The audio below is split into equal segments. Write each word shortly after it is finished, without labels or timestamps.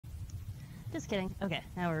Just kidding. Okay,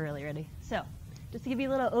 now we're really ready. So, just to give you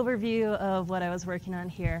a little overview of what I was working on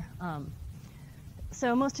here.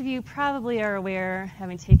 So most of you probably are aware,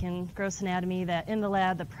 having taken gross anatomy, that in the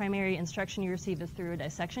lab, the primary instruction you receive is through a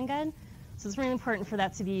dissection guide. So it's really important for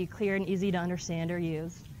that to be clear and easy to understand or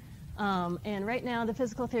use. And right now, the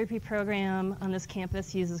physical therapy program on this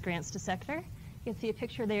campus uses Grant's Dissector. You can see a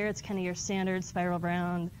picture there. It's kind of your standard spiral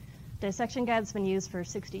bound dissection guide that's been used for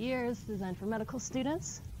 60 years, designed for medical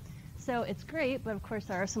students. So it's great, but of course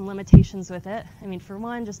there are some limitations with it. I mean, for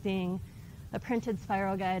one, just being a printed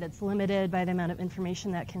spiral guide, it's limited by the amount of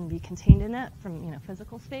information that can be contained in it from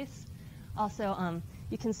physical space. Also,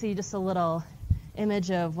 you can see just a little image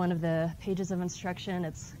of one of the pages of instruction.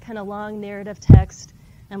 It's kind of long narrative text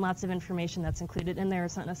and lots of information that's included in there.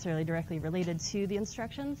 It's not necessarily directly related to the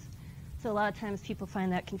instructions. So a lot of times people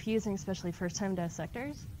find that confusing, especially first-time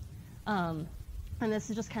dissectors. And this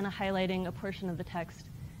is just kind of highlighting a portion of the text.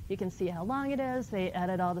 You can see how long it is. They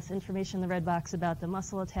added all this information in the red box about the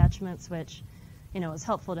muscle attachments, which is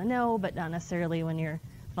helpful to know, but not necessarily when you're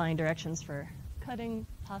following directions for cutting,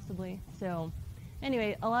 possibly. So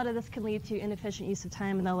anyway, a lot of this can lead to inefficient use of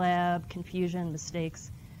time in the lab, confusion,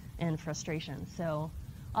 mistakes, and frustration. So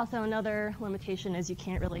also another limitation is you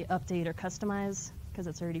can't really update or customize because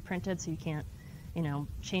it's already printed, so you can't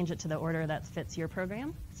change it to the order that fits your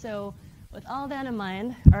program. So with all that in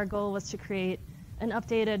mind, our goal was to create an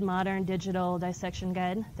updated, modern, digital dissection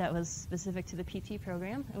guide that was specific to the PT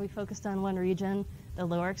program, and we focused on one region, the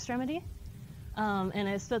lower extremity. And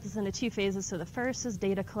I split this into two phases. So the first is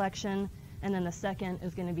data collection, and then the second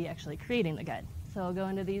is going to be actually creating the guide. So I'll go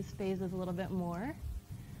into these phases a little bit more.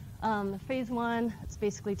 Phase one, it's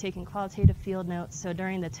basically taking qualitative field notes. So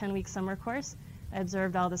during the 10-week summer course, I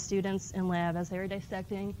observed all the students in lab as they were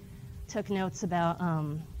dissecting, took notes about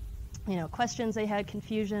questions they had,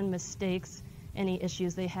 confusion, mistakes, any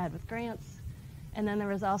issues they had with grants. And then there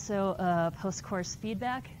was also a post-course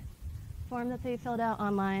feedback form that they filled out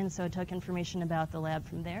online, so it took information about the lab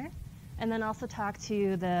from there. And then also talked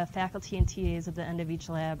to the faculty and TAs at the end of each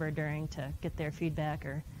lab or during to get their feedback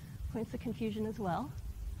or points of confusion as well.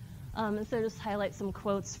 And so just highlight some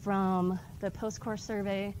quotes from the post-course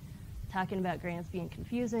survey, talking about grants being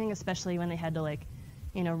confusing, especially when they had to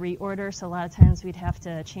reorder. So a lot of times we'd have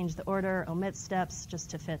to change the order, omit steps just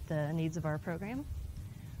to fit the needs of our program.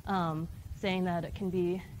 Saying that it can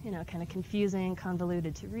be, kind of confusing,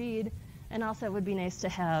 convoluted to read, and also it would be nice to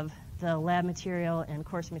have the lab material and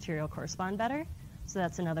course material correspond better. So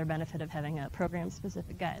that's another benefit of having a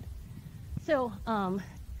program-specific guide. So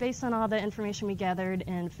based on all the information we gathered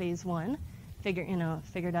in phase one,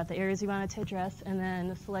 figured out the areas we wanted to address, and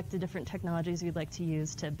then selected different technologies we'd like to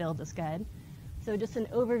use to build this guide. So just an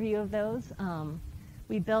overview of those.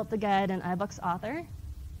 We built the guide in iBooks Author,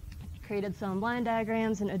 created some line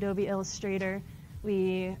diagrams in Adobe Illustrator.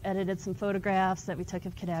 We edited some photographs that we took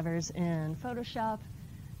of cadavers in Photoshop,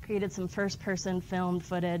 created some first-person filmed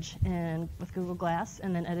footage with Google Glass,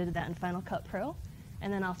 and then edited that in Final Cut Pro,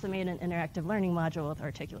 and then also made an interactive learning module with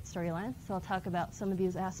Articulate Storyline. So I'll talk about some of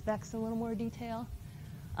these aspects in a little more detail.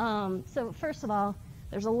 So first of all,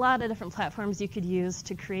 there's a lot of different platforms you could use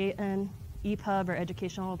to create an EPUB or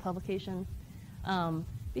educational publication,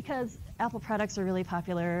 because Apple products are really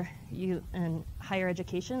popular in higher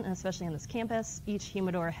education, and especially on this campus. Each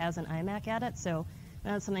humidor has an iMac at it, so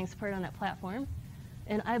that's something supported on that platform.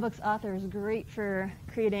 And iBooks Author is great for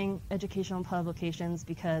creating educational publications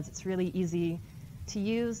because it's really easy to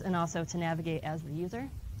use and also to navigate as the user.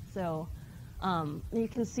 So you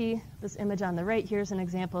can see this image on the right. Here's an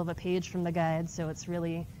example of a page from the guide, so it's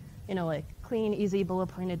really clean, easy,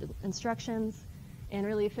 bullet-pointed instructions, and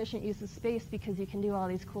really efficient use of space because you can do all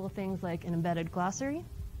these cool things like an embedded glossary.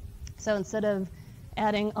 So instead of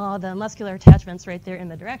adding all the muscular attachments right there in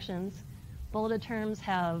the directions, bulleted terms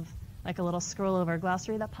have like a little scroll over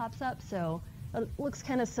glossary that pops up. So it looks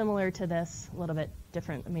kind of similar to this, a little bit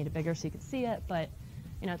different. I made it bigger so you could see it, but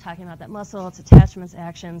talking about that muscle, its attachments,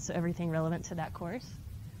 actions, so everything relevant to that course.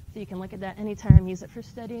 So you can look at that anytime, use it for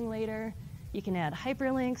studying later. You can add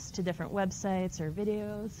hyperlinks to different websites or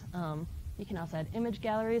videos. You can also add image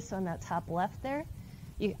galleries. So on that top left there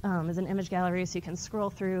is an image gallery, so you can scroll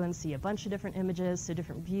through and see a bunch of different images, so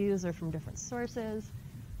different views or from different sources.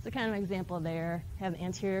 So kind of an example there, have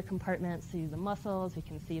anterior compartments, see the muscles, you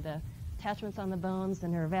can see the attachments on the bones, the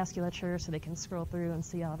neurovasculature, so they can scroll through and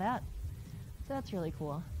see all that. So that's really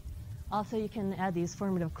cool. Also, you can add these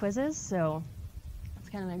formative quizzes, so that's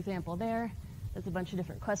kind of an example there. There's a bunch of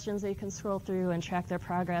different questions that you can scroll through and track their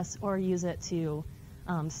progress, or use it to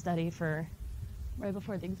study for right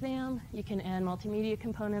before the exam. You can add multimedia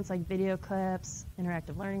components like video clips,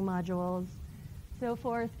 interactive learning modules. so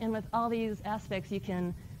forth. And with all these aspects, you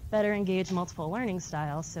can better engage multiple learning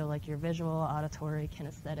styles, so like your visual, auditory,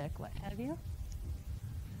 kinesthetic, what have you.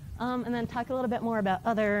 And then talk a little bit more about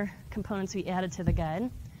other components we added to the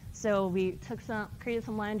guide. So we created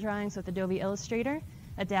some line drawings with Adobe Illustrator,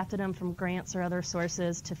 adapted them from grants or other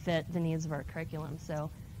sources to fit the needs of our curriculum.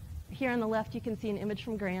 So here on the left, you can see an image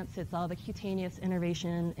from grants. It's all the cutaneous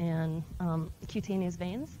innervation and cutaneous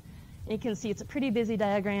veins. And you can see it's a pretty busy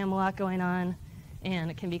diagram, a lot going on,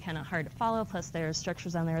 and it can be kind of hard to follow. Plus, there's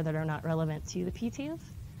structures on there that are not relevant to the PTs.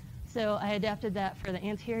 So I adapted that for the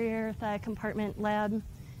anterior thigh compartment lab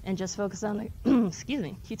and just focused on the excuse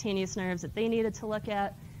me, cutaneous nerves that they needed to look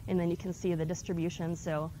at, and then you can see the distribution.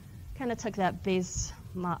 So kind of took that base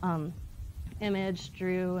image,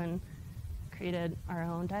 drew, and created our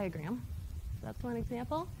own diagram. So that's one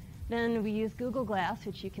example. Then we used Google Glass,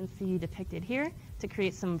 which you can see depicted here, to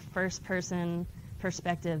create some first-person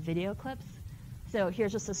perspective video clips. So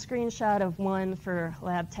here's just a screenshot of one for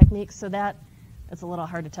lab techniques. So it's a little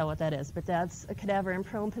hard to tell what that is, but that's a cadaver in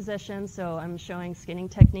prone position. So I'm showing skinning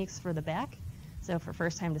techniques for the back. So for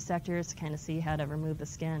first-time dissectors to kind of see how to remove the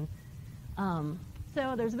skin.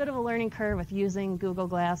 So there's a bit of a learning curve with using Google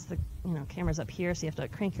Glass. The camera's up here, so you have to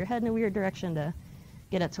crank your head in a weird direction to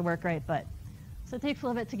get it to work right. So it takes a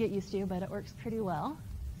little bit to get used to, but it works pretty well.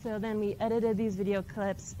 So then we edited these video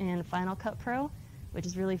clips in Final Cut Pro, which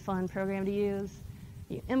is a really fun program to use.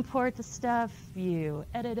 You import the stuff, you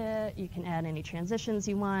edit it, you can add any transitions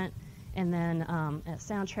you want, and then a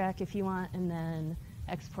soundtrack if you want, and then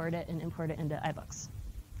export it and import it into iBooks.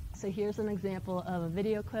 So here's an example of a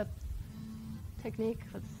video clip technique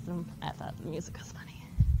with some, I thought the music was funny.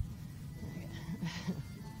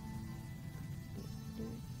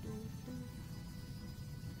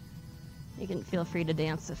 You can feel free to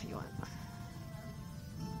dance if you want.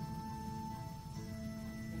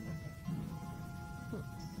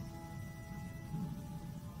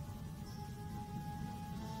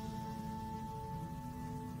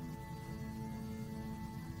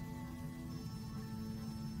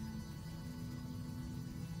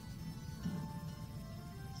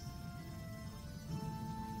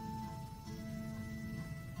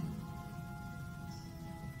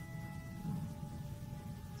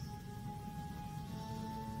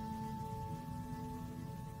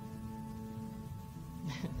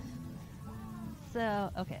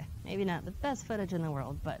 So, okay, maybe not the best footage in the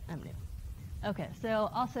world, but I'm new. Okay,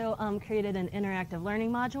 so also created an interactive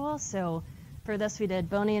learning module. So for this, we did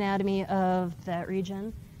bony anatomy of that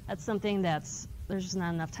region. That's something there's just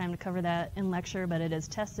not enough time to cover that in lecture, but it is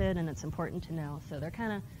tested and it's important to know. So they're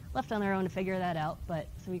kind of left on their own to figure that out.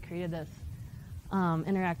 So we created this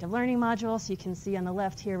interactive learning module. So you can see on the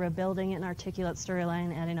left here, we're building an articulate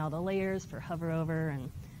storyline, adding all the layers for hover over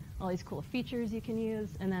and all these cool features you can use.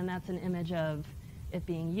 And then that's an image of it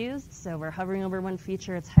being used. So we're hovering over one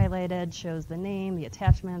feature, it's highlighted, shows the name, the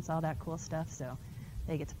attachments, all that cool stuff. So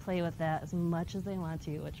they get to play with that as much as they want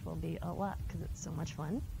to, which will be a lot because it's so much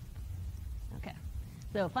fun. Okay,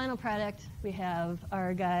 so final product, we have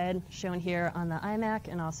our guide shown here on the iMac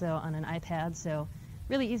and also on an iPad. So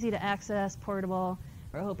really easy to access, portable.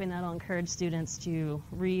 We're hoping that'll encourage students to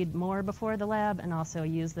read more before the lab and also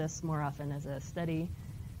use this more often as a study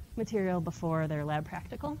material before their lab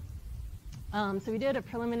practical. So we did a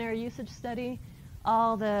preliminary usage study.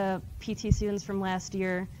 All the PT students from last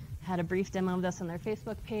year had a brief demo of this on their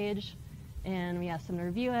Facebook page, and we asked them to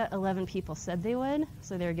review it. 11 people said they would,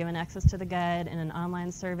 so they were given access to the guide and an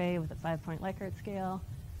online survey with a 5-point Likert scale.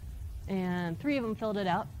 And 3 of them filled it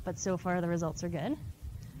out, but so far the results are good.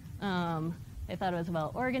 They thought it was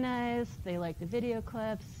well organized, they liked the video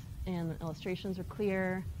clips, and the illustrations were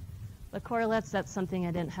clear. The correlates, that's something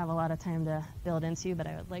I didn't have a lot of time to build into, but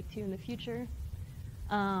I would like to in the future.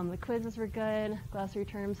 The quizzes were good, glossary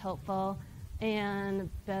terms helpful, and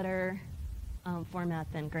better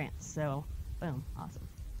format than grants. So, boom,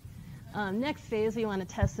 awesome. Next phase, we want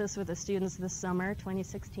to test this with the students this summer,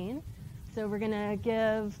 2016. So we're going to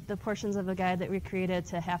give the portions of the guide that we created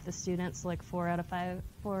to half the students, like 4 out of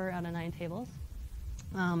 9 tables.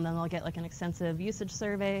 Then they'll get like an extensive usage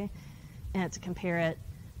survey and to compare it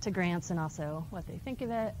to grants and also what they think of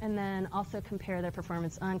it, and then also compare their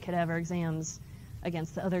performance on cadaver exams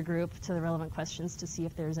against the other group to the relevant questions to see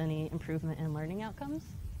if there's any improvement in learning outcomes.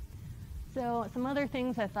 So some other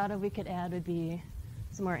things I thought of we could add would be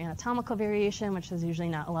some more anatomical variation, which there's usually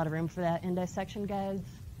not a lot of room for that in dissection guides,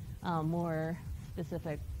 more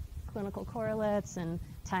specific clinical correlates and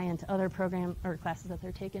tie into other program or classes that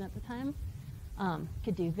they're taking at the time.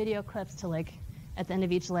 Could do video clips to like at the end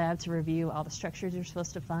of each lab to review all the structures you're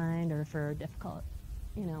supposed to find or for difficult,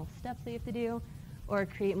 steps that you have to do. or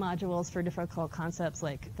create modules for difficult concepts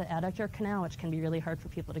like the adductor canal, which can be really hard for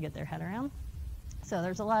people to get their head around. So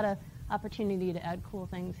there's a lot of opportunity to add cool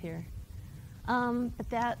things here. But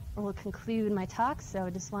that will conclude my talk. So I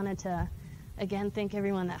just wanted to, again, thank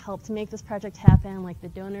everyone that helped make this project happen, like the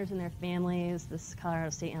donors and their families, this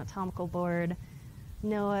Colorado State Anatomical Board,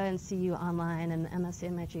 NOAA and CU Online, and the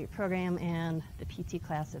MHA program, and the PT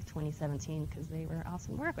class of 2017, because they were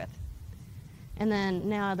awesome to work with. And then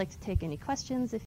now I'd like to take any questions if